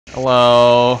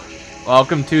Hello.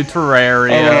 Welcome to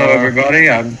Terraria. Hello, everybody.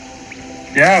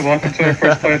 Welcome to our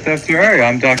first playthrough of Terraria.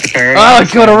 I'm Dr. Parrot. Oh, I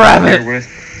killed a rabbit!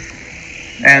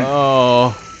 And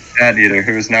Oh. Anteater,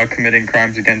 who is now committing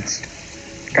crimes against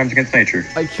nature.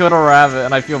 I killed a rabbit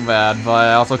and I feel bad, but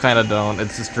I also kind of don't.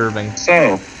 It's disturbing.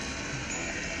 So,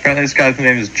 apparently this guy's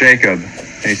name is Jacob,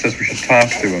 and he says we should talk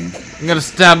to him. I'm gonna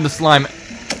stab the slime.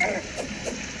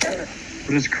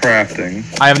 What is crafting?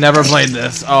 I have never played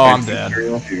this. Oh, I'm dead.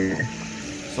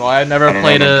 So I had never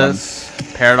played this.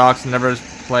 Paradox never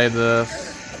played this.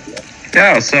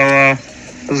 Yeah, so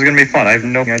this is gonna be fun. I have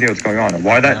no idea what's going on. And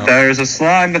why that? No. There's a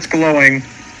slime that's glowing.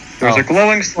 There's a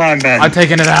glowing slime bed. I'm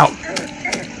taking it out.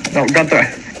 No,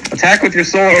 Gunther, attack with your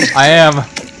sword. I am.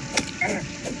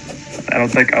 I don't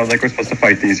think we're supposed to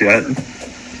fight these yet.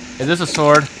 Is this a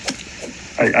sword?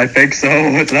 I think so.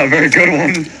 It's not a very good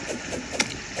one.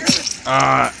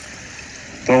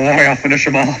 Don't worry, I'll finish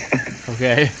him off.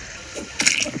 Okay.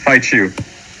 Fight you.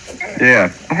 Yeah.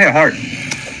 Oh, hey, a heart.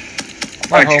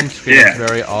 My home screen is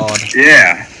very odd.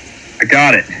 Yeah. I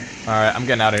got it. Alright, I'm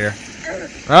getting out of here.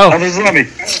 Oh! Oh, there's a zombie.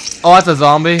 Oh, that's a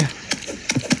zombie?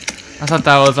 I thought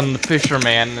that was a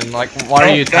fisherman, and like, why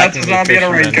are you attacking me, that's a zombie in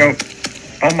a fisherman? raincoat.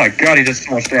 Oh my god, he did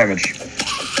so much damage.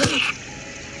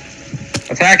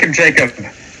 Attack him, Jacob.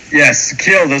 Yes,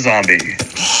 kill the zombie.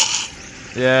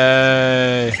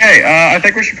 Yay. Hey, I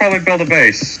think we should probably build a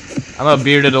base. I'm a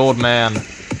bearded old man.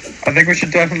 I think we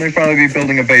should definitely probably be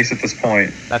building a base at this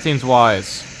point. That seems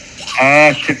wise.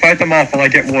 To fight them off while I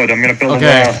get wood, I'm gonna build a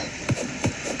wall.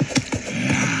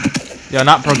 Yeah,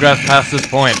 not progress past this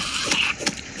point.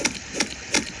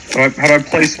 How do I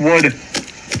place wood?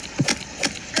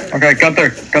 Okay, Gunther,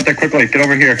 quickly, get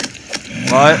over here.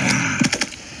 What?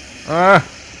 Oh,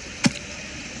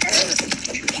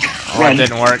 that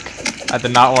didn't work. That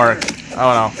did not work.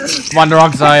 Oh no. I'm on the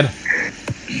wrong side.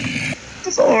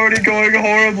 It's already going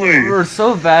horribly. We're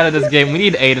so bad at this game. We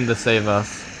need Aiden to save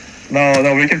us. No,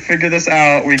 we can figure this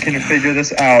out.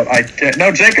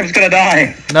 No, Jacob's gonna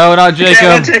die. No, not Jacob.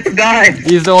 Can't let Jacob die.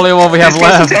 He's the only one we have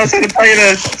left. He's supposed to tell us how to play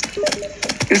this.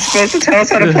 He's supposed to tell us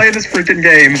how to play this freaking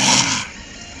game.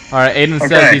 Alright, Aiden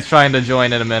says he's trying to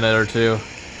join in a minute or two.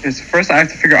 First, I have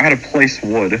to figure out how to place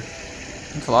wood.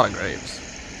 That's a lot of graves.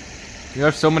 You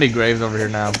have so many graves over here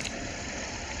now.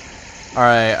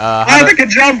 Alright, I can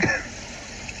jump!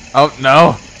 Oh,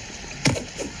 no.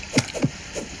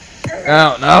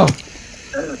 Oh, no.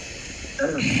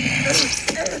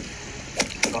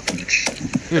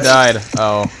 Who died?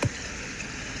 Oh.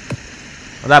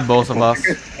 Was that both of us?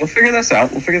 We'll figure this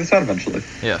out. We'll figure this out eventually.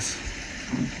 Yes.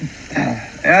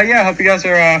 Yeah, I hope you guys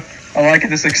are liking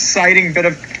this exciting bit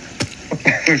of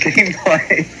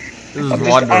gameplay. This is just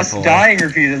wonderful. Us dying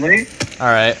repeatedly.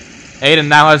 Alright. Aiden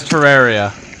now has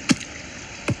Terraria.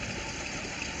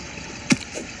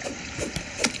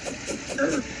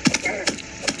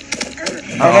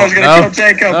 Oh, no, I was gonna kill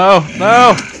Jacob. No,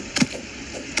 no.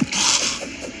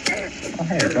 Oh,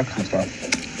 hey, I dropped some stuff.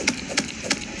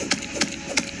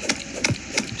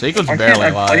 Jacob's barely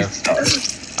alive.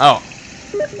 Oh.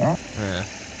 Oh. Yeah.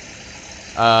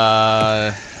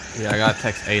 Yeah, I gotta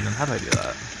text Aiden. How do I do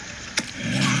that?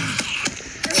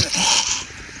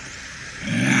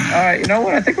 You know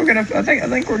what? I think we're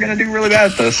gonna do really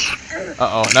bad at this.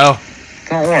 Uh-oh, no.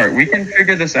 Don't worry, we can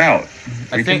figure this out.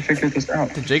 We can figure this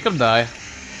out. Did Jacob die?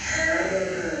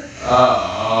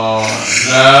 Uh-oh,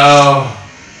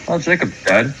 no. Oh, Jacob's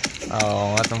dead.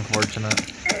 Oh, that's unfortunate.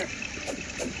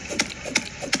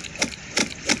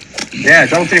 Yeah,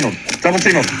 double team him. Double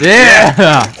team him.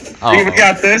 Yeah! Oh. We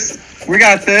got this. We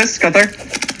got this. Gunther.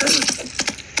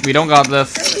 We don't got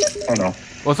this. Oh no.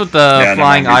 What's with the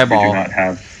flying eyeball? We do not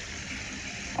have.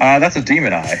 That's a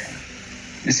demon eye.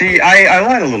 You see, I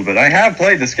lied a little bit. I have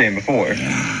played this game before.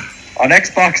 On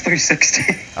Xbox 360.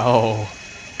 Oh.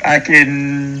 Back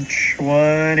in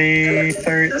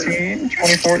 2013,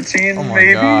 2014, oh my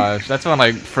maybe? gosh, that's when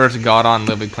I first got on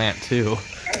Living Plant 2.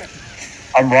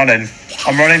 I'm running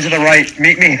to the right.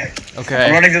 Meet me. Okay.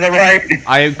 I'm running to the right.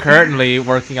 I am currently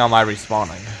working on my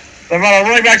respawning. I'm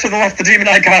running back to the left. The demon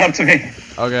eye caught up to me.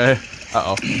 Okay.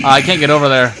 Uh-oh. I can't get over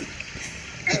there.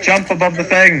 Just jump above the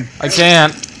thing. I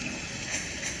can't.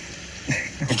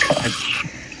 Oh god.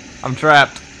 I'm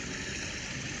trapped.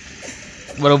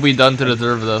 What have we done to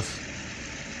deserve this?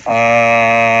 We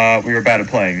were bad at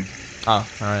playing. Oh,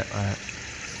 alright.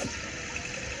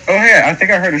 Oh hey, I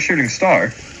think I heard a shooting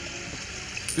star.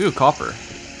 Ooh, copper.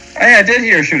 Hey, I did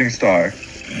hear a shooting star.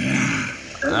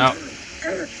 No.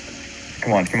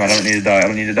 Come on, I don't need to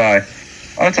die.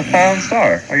 Oh, it's a fallen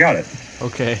star. I got it.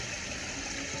 Okay.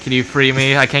 Can you free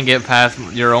me? I can't get past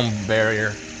your own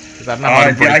barrier. I don't know how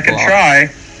to break I can blocks. try.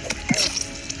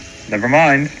 Never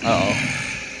mind. Uh-oh.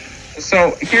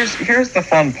 So here's the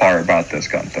fun part about this,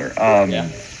 Gunther. Yeah.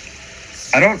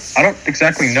 I don't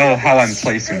exactly know how I'm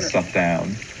placing stuff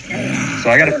down. So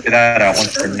I gotta figure that out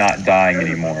once we're not dying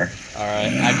anymore.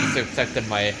 Alright, I just accepted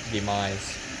my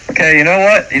demise. Okay, you know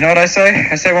what? You know what I say?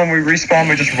 I say when we respawn,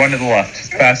 we just run to the left as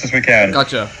fast as we can.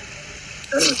 Gotcha.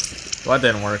 Well, that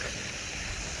didn't work.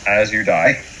 As you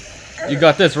die. You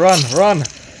got this. Run, run.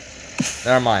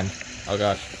 Never mind. Oh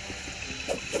gosh.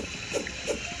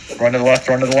 Run to the left.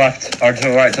 Run to the left. Or to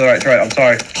the right. To the right. To the right. I'm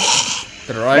sorry.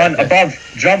 To the right. Run okay. above.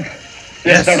 Jump.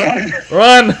 Yes. Now run.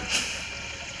 Run.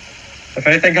 If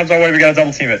anything comes our way, we gotta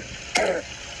double team it.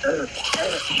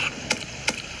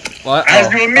 What?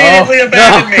 As you immediately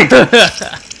abandoned me.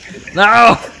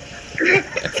 No.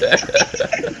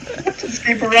 Just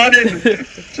keep running.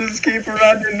 Just keep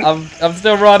running. I'm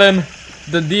still running.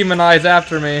 The demon eye's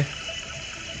after me.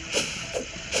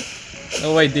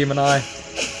 No way, demon eye.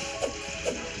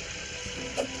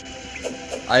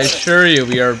 I assure you,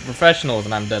 we are professionals,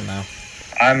 and I'm dead now.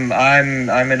 I'm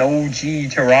an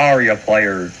OG Terraria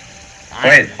player.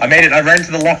 Wait, I made it. I ran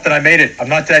to the left and I made it. I'm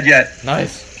not dead yet.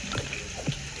 Nice.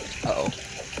 Uh-oh.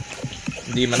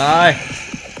 Demon eye.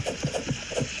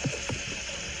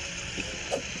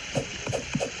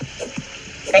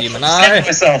 Demon eye.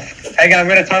 Myself. Hang on, I'm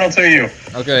gonna tunnel to you.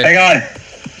 Okay. Hang on.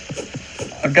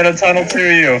 I'm gonna tunnel to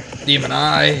you. Demon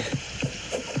eye.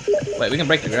 Wait, we can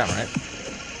break the ground, right?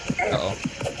 Uh-oh.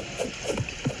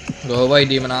 Go away,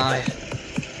 demon eye.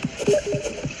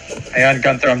 Hang on,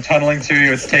 Gunther, I'm tunneling to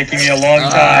you. It's taking me a long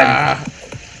time.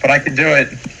 But I can do it.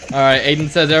 Alright, Aiden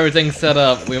says everything's set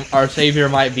up. Our savior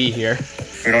might be here.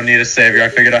 We don't need a savior. I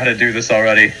figured out how to do this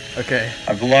already. Okay.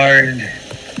 I've learned.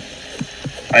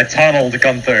 I tunneled,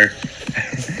 Gunther.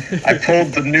 I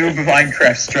pulled the noob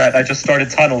Minecraft strat. I just started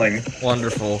tunneling.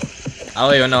 Wonderful. I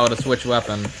don't even know how to switch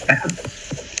weapon.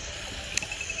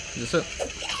 Is this it?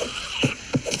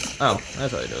 Oh,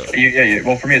 that's how you do it. Yeah.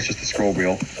 Well, for me, it's just the scroll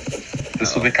wheel.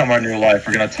 This will become our new life.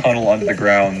 We're gonna tunnel under the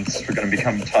ground. We're gonna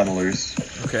become tunnelers.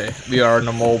 Okay, we are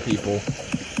the mole people.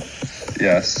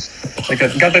 Yes.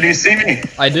 Gunther, do you see me?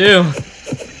 I do.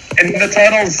 In the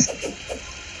tunnels.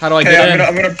 How do I get in?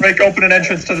 I'm gonna break open an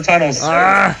entrance to the tunnels.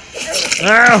 No!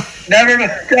 Never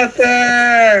got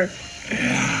there.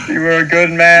 You were a good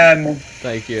man.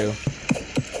 Thank you.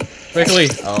 Quickly.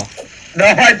 Oh. No,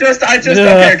 I just.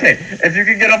 Okay. If you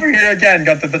can get over here again,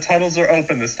 Gunther, the tunnels are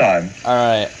open this time. All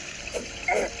right.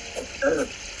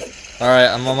 All right.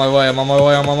 I'm on my way. I'm on my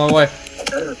way.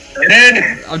 Get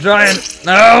in. I'm trying.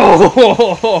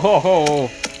 No!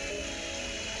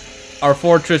 Our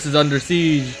fortress is under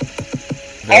siege.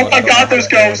 Oh my God! There's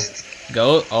ghosts.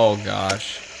 Oh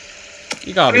gosh.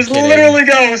 You gotta be kidding. There's literally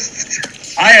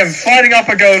ghosts. I am fighting off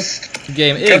a ghost. The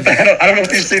game is. I don't know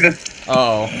if you see this. Uh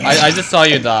oh. I just saw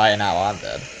you die and now I'm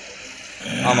dead.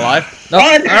 I'm alive? No.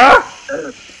 Run!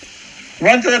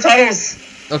 Run to the tunnels!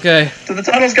 Okay. To the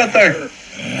tunnels, Gunther!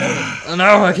 Oh,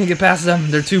 no, I can't get past them.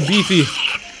 They're too beefy.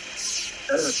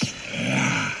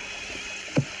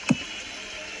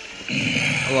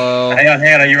 Hello. Hang on.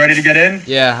 Are you ready to get in?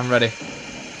 Yeah, I'm ready.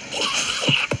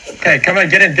 Okay, come on,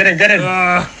 get in.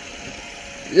 Yeah!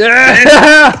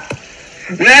 Yeah!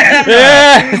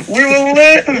 Yes! We will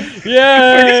live!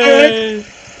 Yay!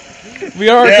 We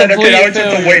are complete okay, now we just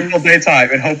have to wait until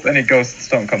daytime and hope any ghosts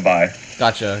don't come by.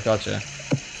 Gotcha.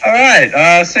 Alright,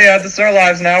 so yeah, this is our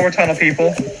lives now. We're tunnel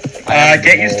people.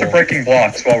 Get used to breaking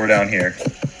blocks while we're down here.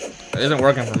 It isn't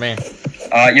working for me.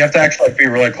 You have to actually be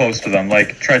really close to them,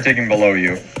 like, try digging below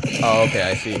you. Oh, okay,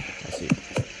 I see.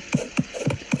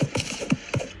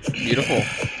 Beautiful.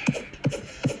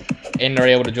 Aiden, are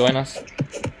you able to join us?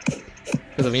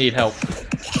 Because we need help.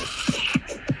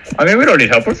 I mean, we don't need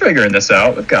help. We're figuring this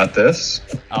out. We've got this.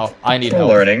 Oh, I need help.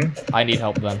 We're learning. I need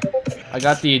help then. I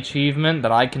got the achievement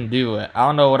that I can do it. I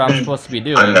don't know what I'm supposed to be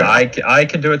doing. I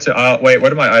can do it too. Wait, where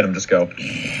did my item just go?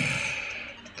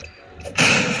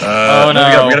 Oh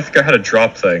no. We gotta figure out how to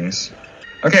drop things.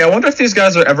 Okay, I wonder if these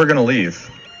guys are ever gonna leave.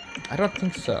 I don't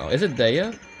think so. Is it day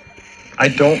yet? I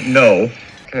don't know.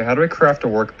 Okay, how do we craft a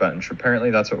workbench? Apparently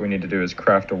that's what we need to do is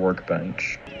craft a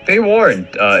workbench. Be warned,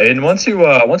 Aiden, once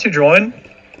you join,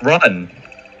 run.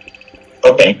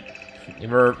 Okay.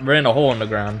 We're in a hole in the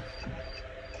ground.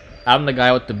 I'm the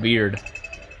guy with the beard.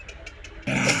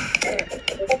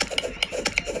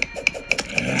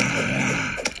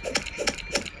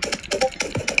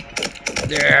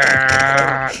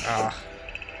 Yeah.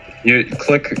 You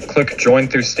click join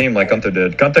through Steam like Gunther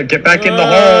did. Gunther, get back in the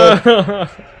hole.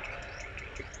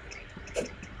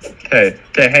 Okay,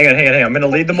 hang on. I'm gonna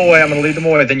lead them away.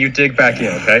 Then you dig back in.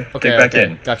 Okay. Dig back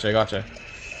in. Gotcha.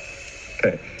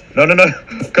 Okay. No.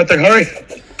 Gunther, hurry.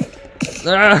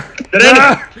 Get in!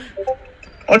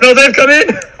 Oh no, they've come in!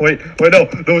 Wait, no,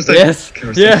 those things. Yes,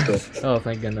 Okay, yes. Oh,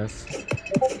 thank goodness.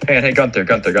 Hey, Gunther, I've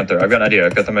got an idea,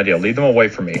 Lead them away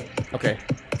from me. Okay.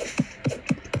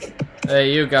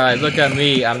 Hey, you guys, look at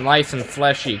me. I'm nice and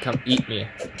fleshy. Come eat me.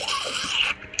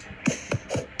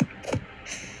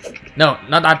 No,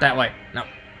 not that way. No,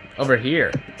 over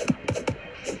here.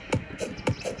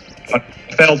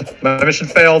 Failed. My mission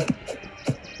failed.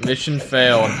 Mission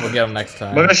failed. We'll get them next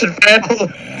time. My mission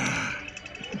failed.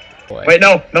 Boy. Wait,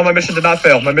 no, my mission did not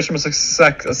fail. My mission was a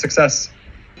success.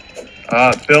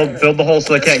 Build the hole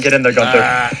so they can't get in there,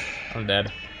 Gunther. I'm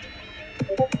dead.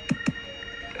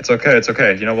 It's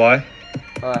okay. You know why?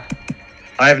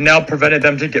 I have now prevented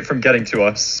them from getting to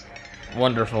us.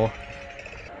 Wonderful.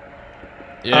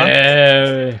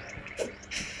 Yay!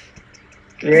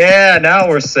 Yeah, now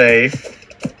we're safe.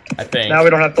 I think. Now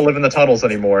we don't have to live in the tunnels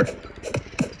anymore.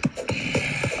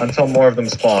 Until more of them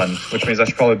spawn, which means I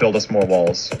should probably build us more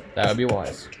walls. That would be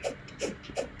wise.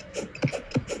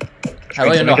 I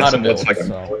don't even know how to build,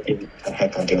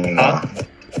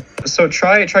 so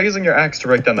try using your axe to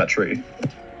break down that tree.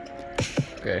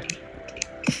 Okay.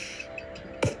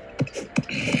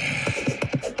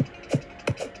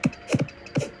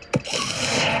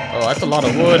 Oh, that's a lot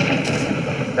of wood.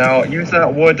 Now use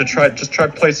that wood to try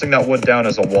placing that wood down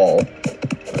as a wall.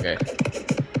 Okay.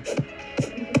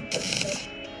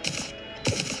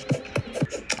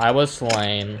 I was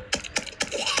slain.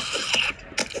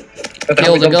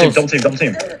 Kill the ghost. Double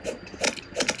team.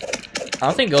 I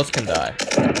don't think ghosts can die.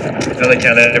 No, they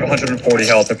can't. They have 140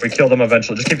 health. If we kill them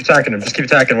eventually, just keep attacking them.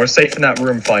 We're safe in that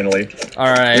room finally.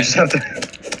 All right. We just have to.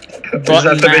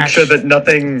 Make sure that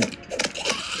nothing.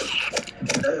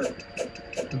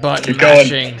 Button Keep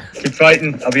mashing. going. Keep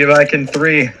fighting. I'll be back in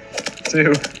 3, 2,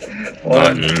 1.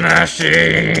 Button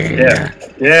mashing. Yeah.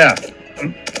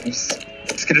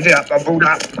 Let's get it up.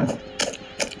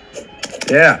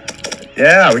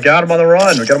 Yeah, we got him on the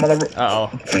run. Uh-oh.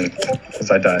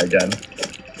 Because I die again.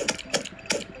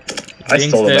 I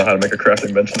still don't know how to make a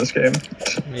crafting bench in this game.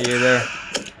 Me either.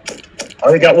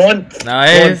 Oh, you got one?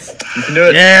 Nice. You can do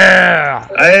it. Yeah.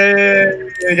 Hey,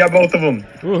 you got both of them.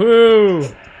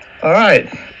 Woohoo.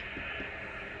 Alright.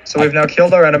 So we've now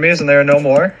killed our enemies and there are no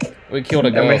more. We killed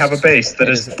a ghost. And we have a base that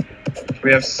is...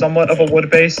 We have somewhat of a wood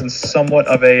base and somewhat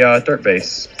of a dirt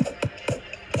base.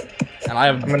 And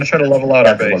I'm gonna try to level out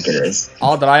our base.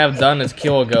 All that I have done is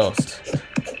kill a ghost.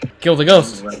 Kill the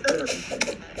ghost.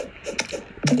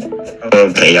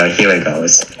 Okay, here it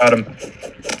goes. Got him.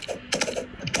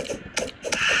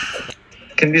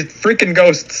 Can these freaking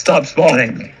ghosts stop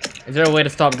spawning? Is there a way to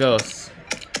stop ghosts?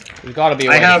 There's gotta be a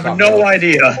way I have to stop no ghosts.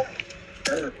 idea.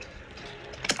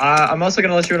 I'm also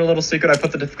gonna let you in a little secret. I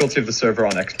put the difficulty of the server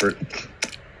on expert.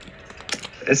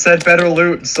 It said better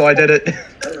loot, so I did it.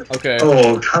 Okay.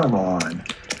 Oh, come on.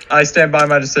 I stand by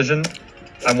my decision.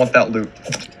 I want that loot.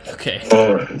 Okay.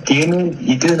 Oh,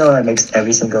 you do know that makes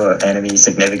every single enemy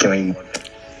significantly more.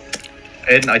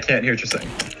 Aiden, I can't hear what you're saying.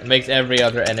 It makes every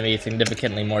other enemy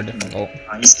significantly more difficult.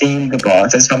 I've seen the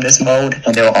bosses from this mode,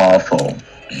 and they're awful.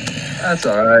 That's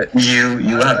alright.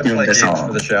 You have doing this all.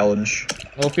 For the challenge.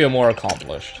 We'll feel more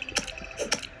accomplished.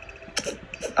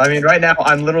 I mean, right now,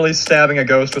 I'm literally stabbing a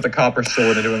ghost with a copper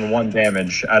sword and doing 1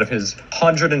 damage out of his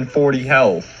 140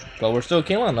 health. But we're still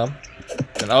killing them.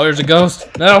 And oh, there's a ghost.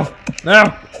 No!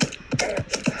 No!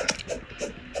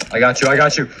 I got you.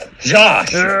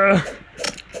 Josh!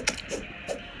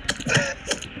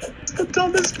 The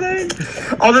dumbest thing.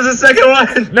 Oh, there's a second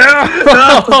one! No!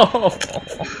 Oh,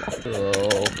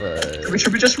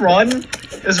 Should we just run?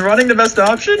 Is running the best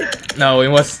option? No, we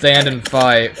must stand and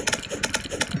fight.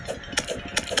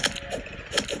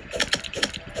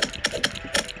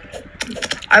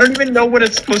 I don't even know when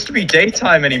it's supposed to be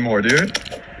daytime anymore, dude.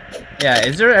 Yeah,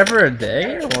 is there ever a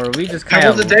day? Or are we just kind It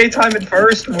of... was a daytime at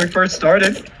first when we first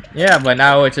started. Yeah, but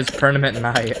now it's just permanent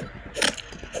night.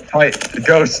 Fight the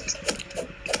ghost.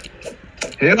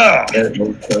 Yeah!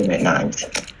 Midnight.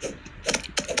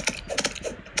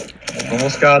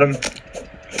 Almost got him.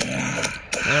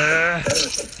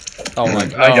 Oh my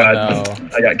god.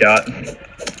 I got.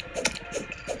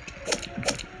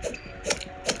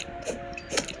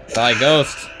 Die,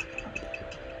 ghost.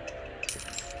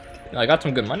 I got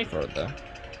some good money for it, though.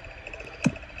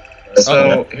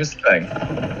 So, here's the thing.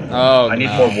 Oh, I need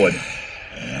more wood.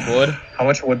 Wood? How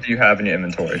much wood do you have in your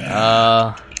inventory? 9,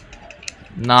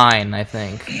 I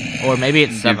think. Or maybe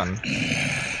it's 7.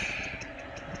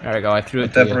 There we go, I threw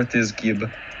it to Whatever you. it is,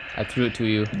 Gib. I threw it to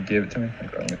you. You gave it to me?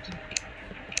 Okay,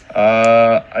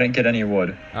 I didn't get any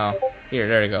wood. Oh, here,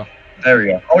 there you go. There we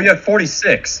go. Oh, you had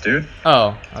 46, dude.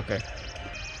 Oh, okay.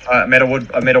 I made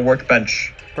a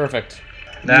workbench. Perfect.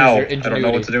 Now, your I don't know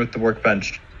ingenuity. what to do with the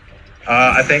workbench.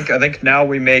 I think now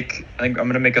we make. I think I'm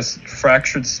gonna make a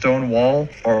fractured stone wall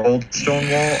or old stone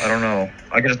wall. I don't know.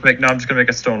 I can just make. No, I'm just gonna make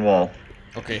a stone wall.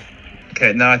 Okay.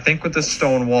 Okay. Now I think with this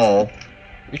stone wall,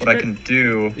 what I can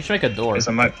do You should make a door. is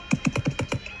I'll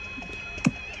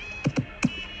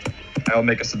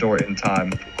make us a door in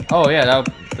time. Oh yeah,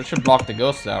 that should block the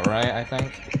ghosts out, right? I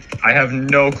think. I have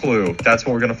no clue. That's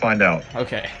what we're gonna find out.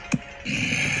 Okay.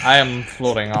 I am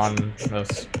floating on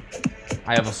this.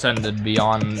 I have ascended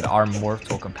beyond our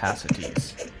mortal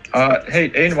capacities. Hey,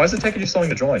 Aiden, why is it taking you so long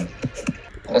to join?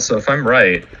 Also, if I'm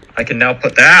right, I can now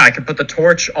put that. I can put the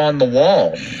torch on the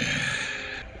wall.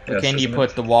 But can you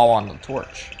put the wall on the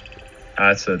torch?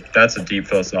 That's a deep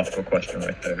philosophical question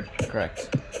right there.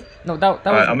 Correct. No, that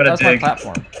was, I'm gonna that was my dig.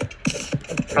 platform.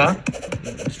 Huh?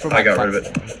 Destroy I my got rid of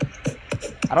platform.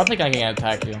 I don't think I can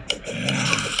attack you.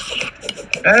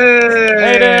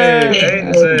 Hey!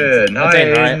 Aiden's in! Hi, That's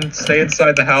Aiden, Aiden. right? Stay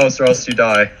inside the house or else you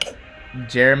die.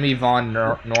 Jeremy Von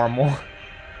Normal.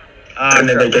 And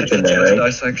then they get in there, right?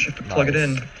 Dice, I actually have to plug it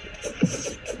in.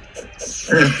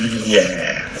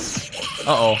 Yeah.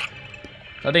 Uh-oh.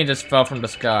 That thing just fell from the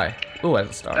sky. Ooh, as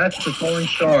a star. That's the falling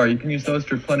star. You can use those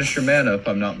to replenish your mana, if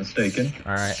I'm not mistaken.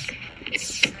 Alright.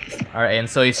 Alright, and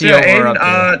so you see So, what we're Aiden,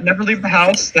 up to. never leave the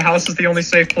house. The house is the only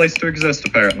safe place to exist,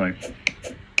 apparently.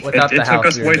 Without It the took house,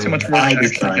 us we were way too doomed. much work I to actually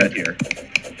decide. get here.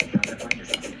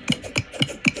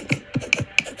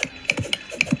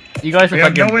 You guys We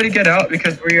look have like no way to get out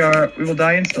because we will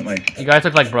die instantly. you guys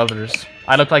look like brothers.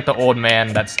 I look like the old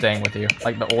man that's staying with you,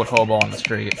 like the old hobo on the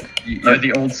street. You're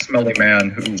the old smelly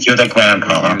man who You're the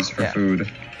grandpa. used for Yeah. food.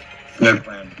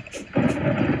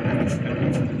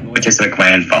 Which is the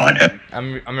grandfather.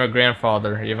 I'm your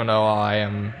grandfather, even though I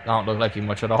don't look like you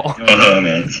much at all. Oh,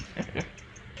 man.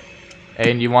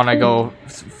 And you want to go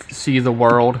see the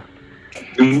world?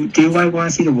 Do I want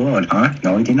to see the world, huh?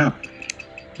 No, I do not.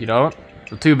 You don't?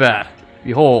 Well, too bad.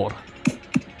 Behold.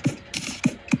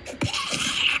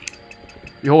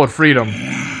 Behold freedom.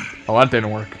 Oh, that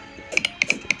didn't work.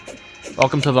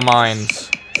 Welcome to the mines.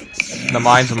 The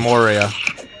mines of Moria.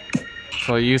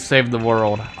 So you saved the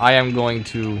world. I am going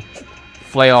to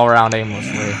flail around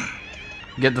aimlessly.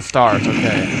 Get the stars,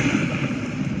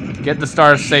 okay. Get the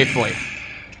stars safely.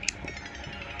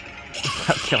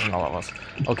 Killing all of us.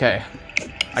 Okay.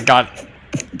 I got...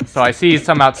 So I see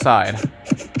some outside.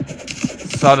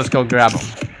 So I'll just go grab them.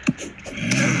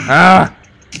 Ah!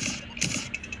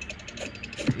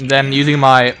 Then using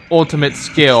my ultimate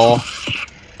skill...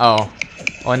 Oh.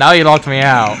 Oh, now you locked me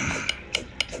out.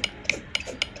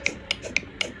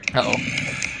 Uh-oh.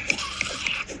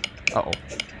 Uh-oh.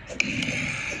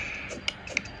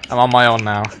 I'm on my own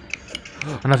now.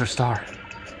 Another star.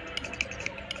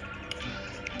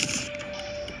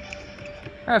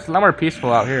 Yeah, it's a lot more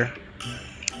peaceful out here.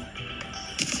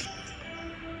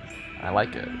 I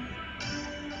like it.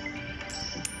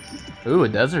 Ooh, a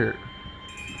desert.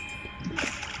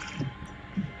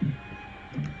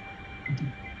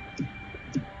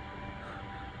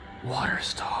 Water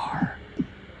star.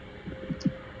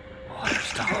 Water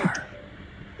star.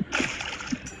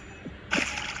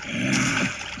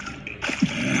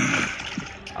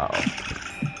 Uh-oh.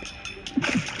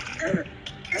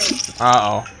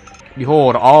 Uh-oh.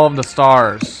 Behold, all of the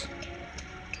stars.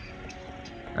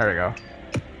 There we go.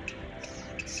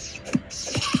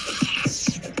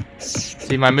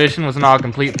 See, my mission was not a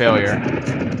complete failure.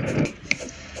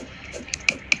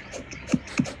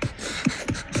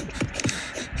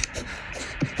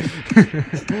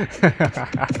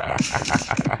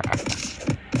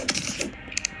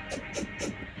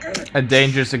 It's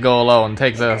dangerous to go alone.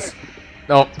 Take this.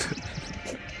 Oh.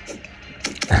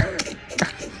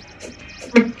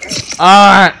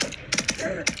 Ah!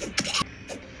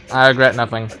 I regret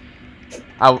nothing.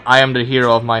 I am the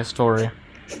hero of my story.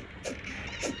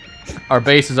 Our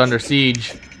base is under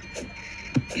siege.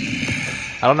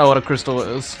 I don't know what a crystal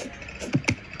is.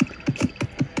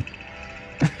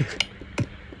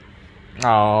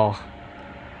 Oh.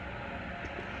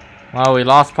 Well, we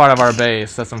lost part of our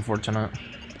base. That's unfortunate.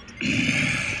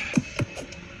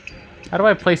 How do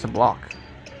I place a block?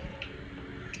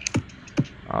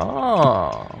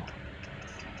 Oh.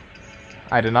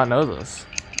 I did not know this.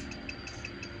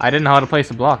 I didn't know how to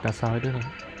place a block. That's how I did it.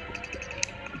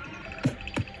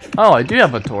 Oh, I do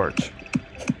have a torch.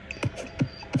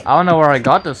 I don't know where I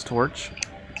got this torch.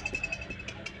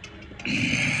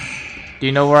 Do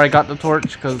you know where I got the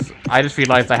torch? Because I just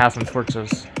realized I have some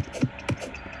torches.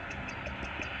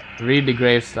 Read the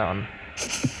gravestone.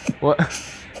 What?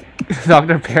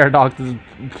 Dr. Paradox's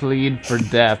plead for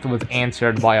death was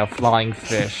answered by a flying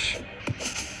fish.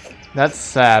 That's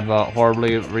sad, but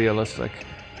horribly realistic.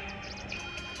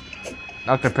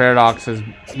 Dr. Paradox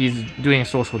he's doing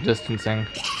social distancing.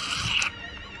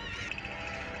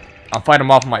 I'll fight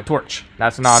him off with my torch.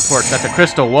 That's not a torch, that's a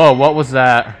crystal. Whoa, what was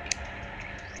that?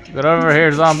 Get over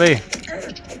here, zombie.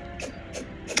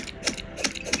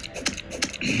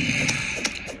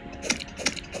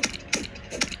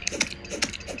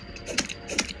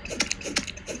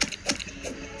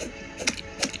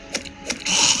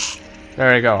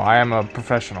 There you go, I am a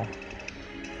professional.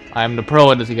 I am the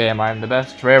pro at this game. I am the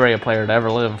best Terraria player to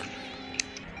ever live.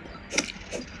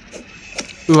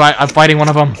 Ooh, I'm fighting one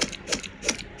of them.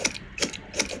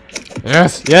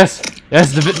 Yes, yes,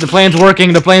 yes, the plan's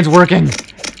working, the plan's working.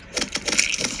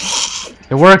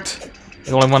 It worked.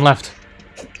 There's only one left.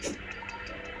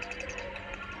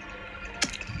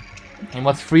 And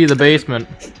let's free the basement.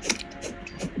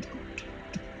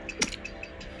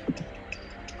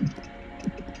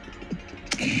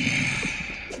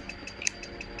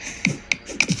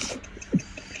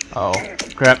 Oh,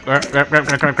 crap, crap, crap, crap,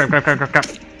 crap, crap, crap, crap, crap, crap.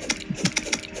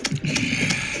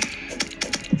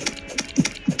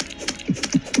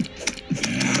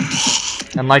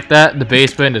 And like that, the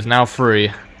basement is now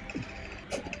free.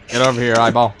 Get over here,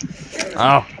 eyeball.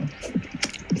 Oh.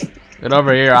 Get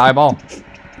over here, eyeball.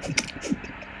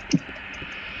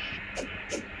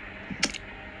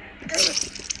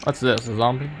 What's this, a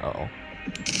zombie? Uh-oh.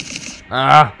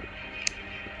 Ah!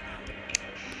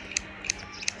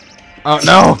 Oh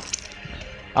no!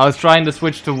 I was trying to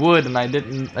switch to wood and I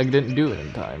didn't do it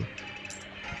in time.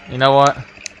 You know what?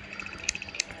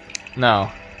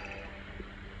 No.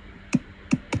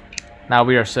 Now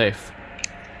we are safe.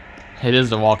 It is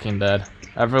The Walking Dead.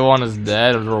 Everyone is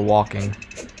dead as we're walking.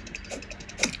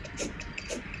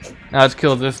 Now let's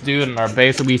kill this dude and our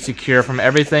base will be secure from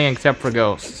everything except for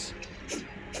ghosts.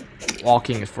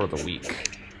 Walking is for the weak.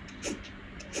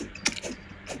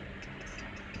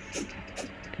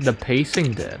 The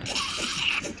pacing dead.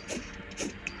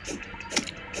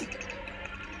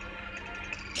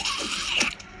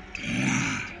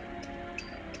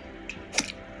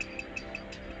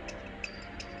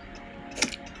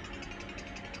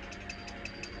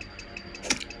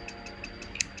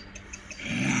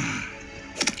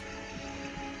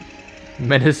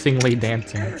 Menacingly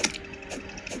dancing.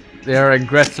 They are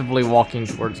aggressively walking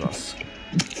towards us.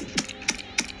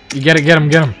 You get him,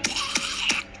 get him.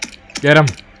 Get him.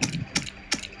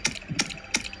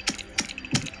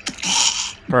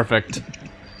 Perfect.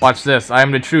 Watch this. I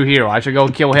am the true hero. I should go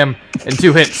kill him in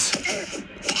 2 hits.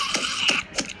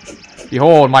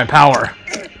 Behold my power.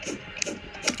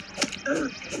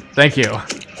 Thank you.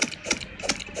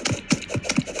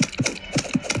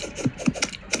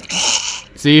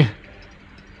 See?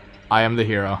 I am the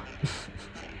hero.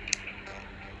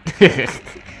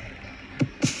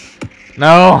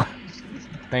 No!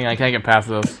 Dang, I can't get past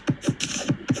this.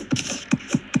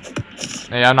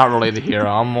 Yeah, I'm not really the hero.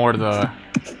 I'm more the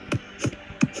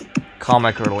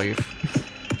comic relief.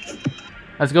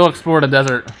 Let's go explore the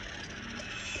desert.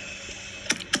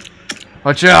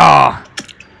 Whatcha?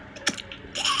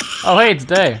 Oh, hey, it's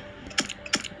day.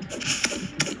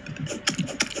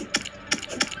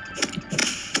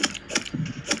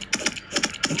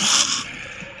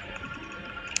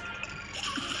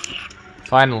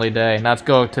 Finally day. Now let's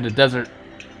go to the desert.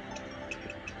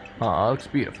 Oh, it looks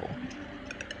beautiful.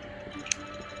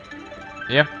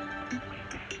 Yeah.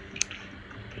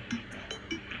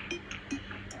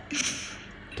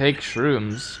 Take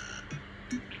shrooms.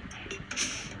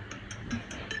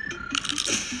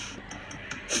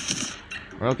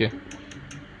 Okay.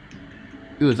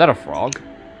 Ooh, is that a frog?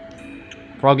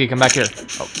 Froggy, come back here.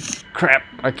 Oh, crap.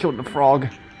 I killed the frog.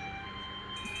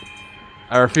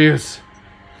 I refuse.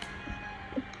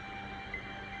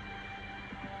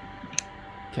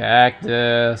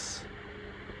 Cactus.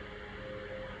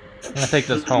 I'm gonna take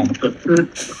this home.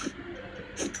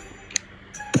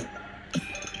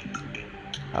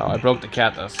 Oh, I broke the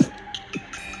cactus.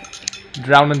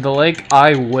 Drown in the lake?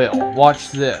 I will.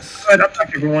 Watch this. Alright, I'm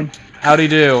back, everyone. Howdy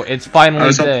do. It's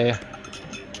finally day.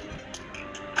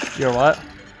 You're what?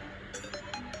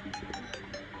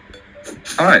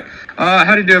 Alright.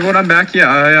 Howdy do, everyone. I'm back.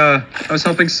 Yeah, I was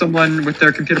helping someone with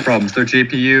their computer problems. Their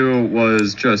GPU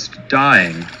was just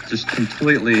dying. Just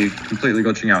completely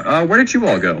glitching out. Where did you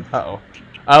all go? Uh-oh.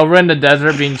 We're in the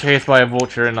desert being chased by a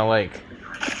vulture in a lake.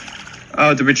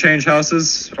 Oh, did we change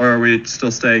houses? Or are we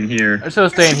still staying here? We're still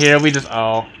staying here. We just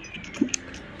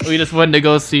went to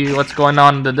go see what's going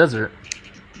on in the desert.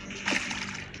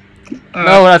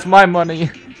 No, that's my money.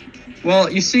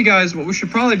 Well, you see, guys, what we should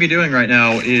probably be doing right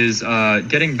now is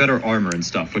getting better armor and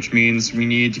stuff, which means we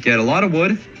need to get a lot of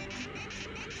wood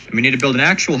We need to build an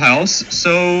actual house,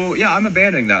 so yeah, I'm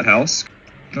abandoning that house.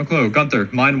 No clue. Gunther,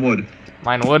 mine wood.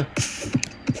 Mine wood.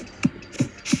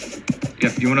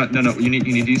 Yep, you wanna... No, you need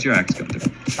to use your axe, Gunther.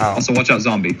 Oh. Also, watch out,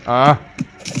 zombie. Oh,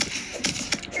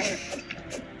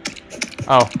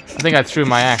 I think I threw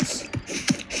my axe.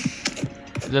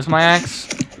 Is this my axe?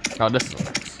 No, this is my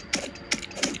axe.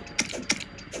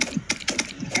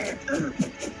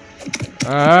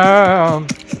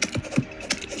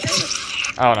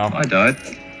 I don't know. I died.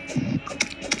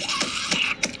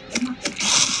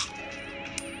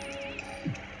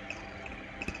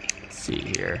 Let's see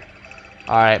here.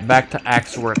 Alright, back to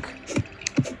axe work.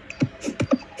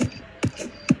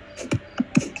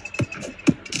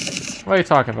 What are you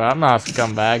talking about? I'm not a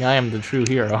scumbag. I am the true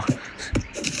hero.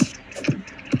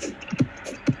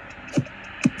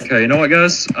 Okay, you know what,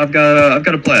 guys? I've got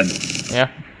a plan. Yeah?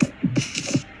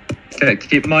 Okay,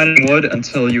 keep mining wood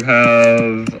until you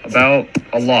have about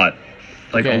a lot.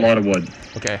 Like Okay. a lot of wood.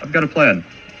 Okay. I've got a plan.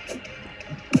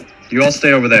 You all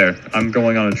stay over there. I'm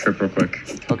going on a trip real quick.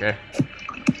 Okay.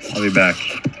 I'll be back.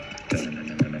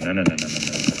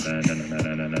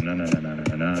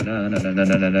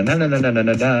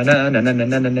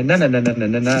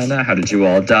 How did you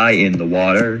all die in the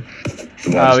water?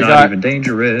 The water's not even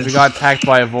dangerous. We got attacked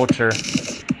by a vulture.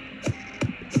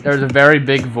 There's a very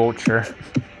big vulture.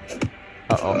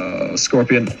 Uh-oh.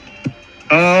 Scorpion.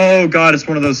 Oh god, it's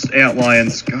one of those ant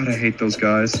lions. God, I hate those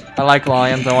guys. I like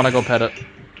lions. I want to go pet it.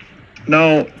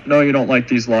 No, you don't like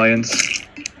these lions.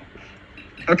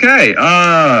 Okay,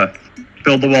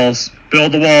 build the walls.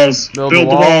 Build the walls. Build the the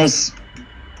walls.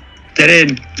 Get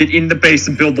in the base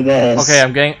and build the walls.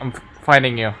 Okay, I'm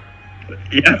finding you.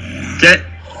 Yeah, get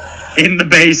in the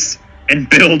base and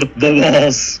build the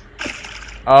walls.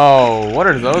 Oh, what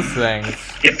are those things?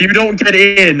 If you don't get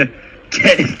in,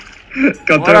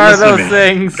 Gunther, What are listen to those me.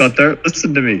 things? Gunther,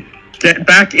 listen to me. Get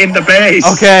back in the base.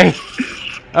 Okay.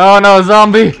 Oh no,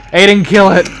 zombie! Aiden, kill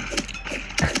it!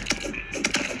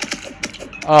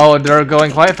 Oh, they're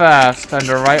going quite fast, and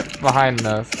they're right behind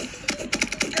us.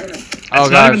 Oh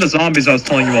It's not even the zombies I was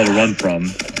telling you all to run from.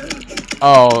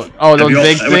 Oh, those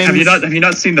big things? Have you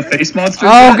not seen the face monsters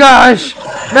Oh yet? gosh!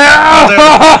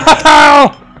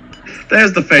 No!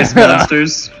 There's the face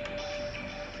monsters.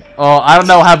 Oh, I don't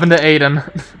know what happened to Aiden.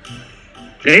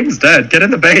 Aiden's dead. Get in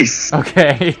the base.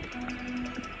 Okay.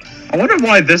 I wonder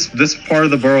why this part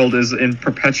of the world is in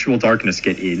perpetual darkness.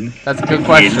 Get in. That's a good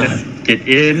question. Get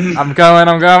in. I'm coming.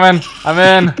 I'm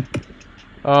in.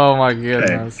 Oh my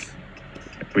goodness. Okay.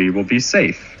 We will be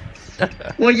safe.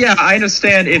 Well, yeah, I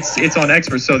understand it's on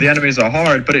expert, so the enemies are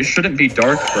hard, but it shouldn't be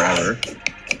dark forever.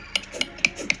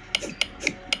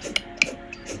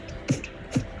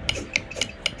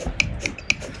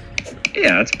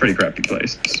 Yeah, it's a pretty crappy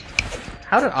place.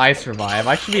 How did I survive?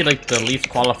 I should be like the least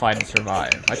qualified to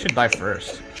survive. I should die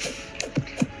first.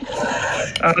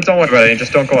 Don't worry about it.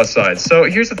 Just don't go outside. So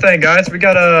here's the thing, guys. We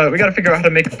gotta figure out how to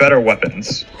make better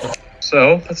weapons.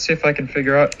 So let's see if I can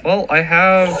figure out. Well, I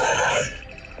have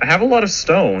a lot of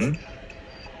stone.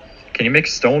 Can you make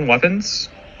stone weapons?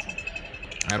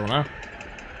 I don't know.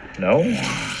 No.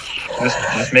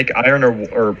 Just make iron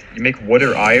or you make wood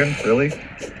or iron. Really?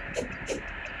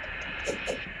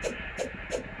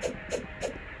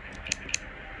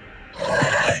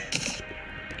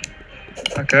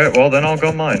 Okay, well then I'll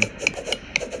go mine.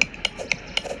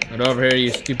 Get over here,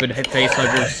 you stupid face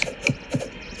huggers.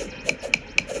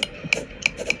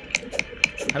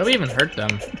 How do we even hurt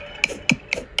them?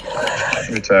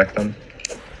 You attack them.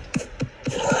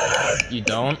 You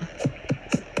don't?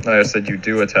 No, I said you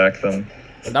do attack them.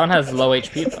 That one has low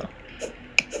HP though.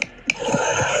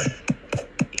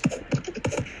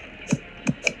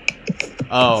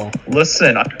 Oh.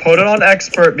 Listen, I put it on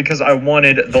expert because I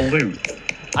wanted the loot.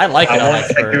 I like it I on want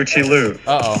that expert. Gucci loot.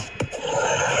 Uh-oh.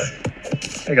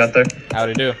 Hey, Gunther. How'd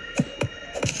he do?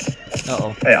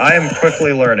 Uh-oh. Hey, I am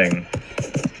quickly learning.